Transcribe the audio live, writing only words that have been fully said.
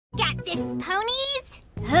practice, ponies.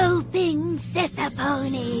 Hoping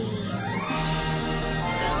Sissapony.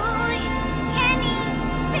 Any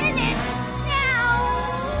minute now.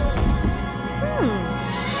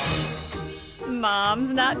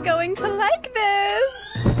 Mom's not going to like this.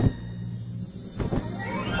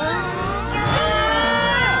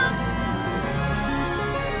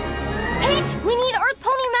 H, we need Earth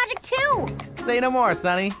Pony magic too. Say no more,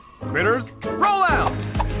 Sonny. Critters, roll out!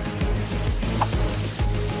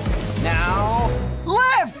 Now,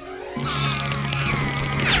 lift!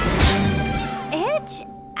 H,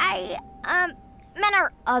 I meant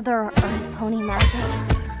our other Earth Pony magic.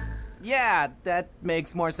 Yeah, that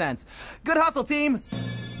makes more sense. Good hustle, team!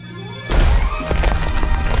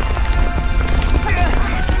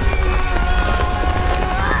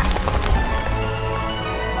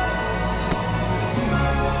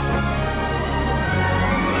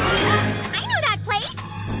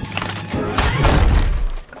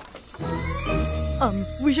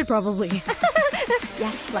 We should probably.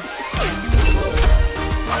 Yes, let's.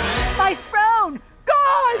 My throne!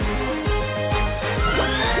 Gods!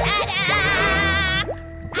 Ta-da!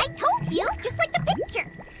 I told you, just like the picture.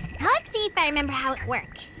 Now let's see if I remember how it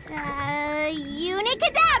works.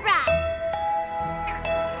 Unicadabra!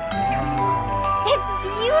 It's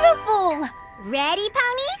beautiful! Ready,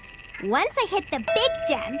 ponies? Once I hit the big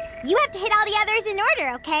gem, you have to hit all the others in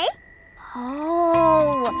order, okay?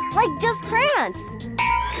 Oh, like just Prance.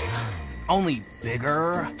 Only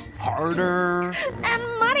bigger, harder. And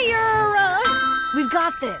muddier. We've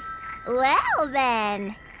got this. Well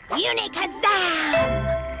then, Unicazam!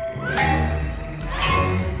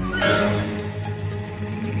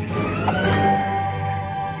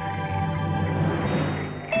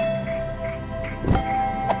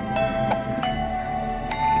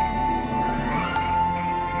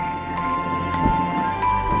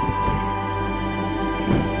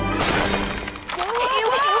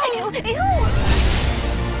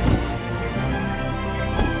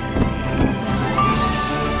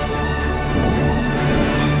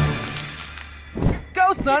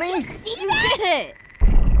 Go, Sonny! See that? Did it!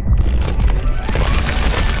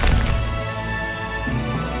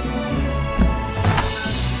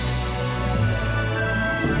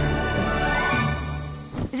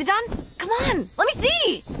 Is it done? Come on, let me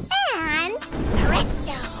see! And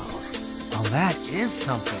presto! Oh, that is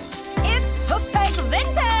something. It's Hoof Tank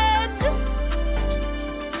Vintage!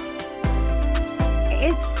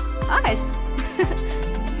 It's us.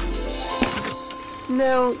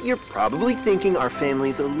 Now, you're probably thinking our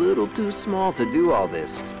family's a little too small to do all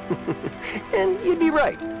this. And you'd be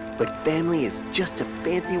right. But family is just a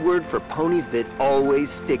fancy word for ponies that always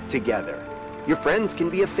stick together. Your friends can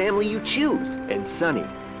be a family you choose. And Sonny,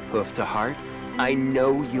 hoof to heart, I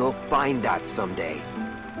know you'll find that someday.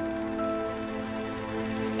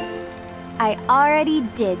 I already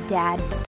did, Dad.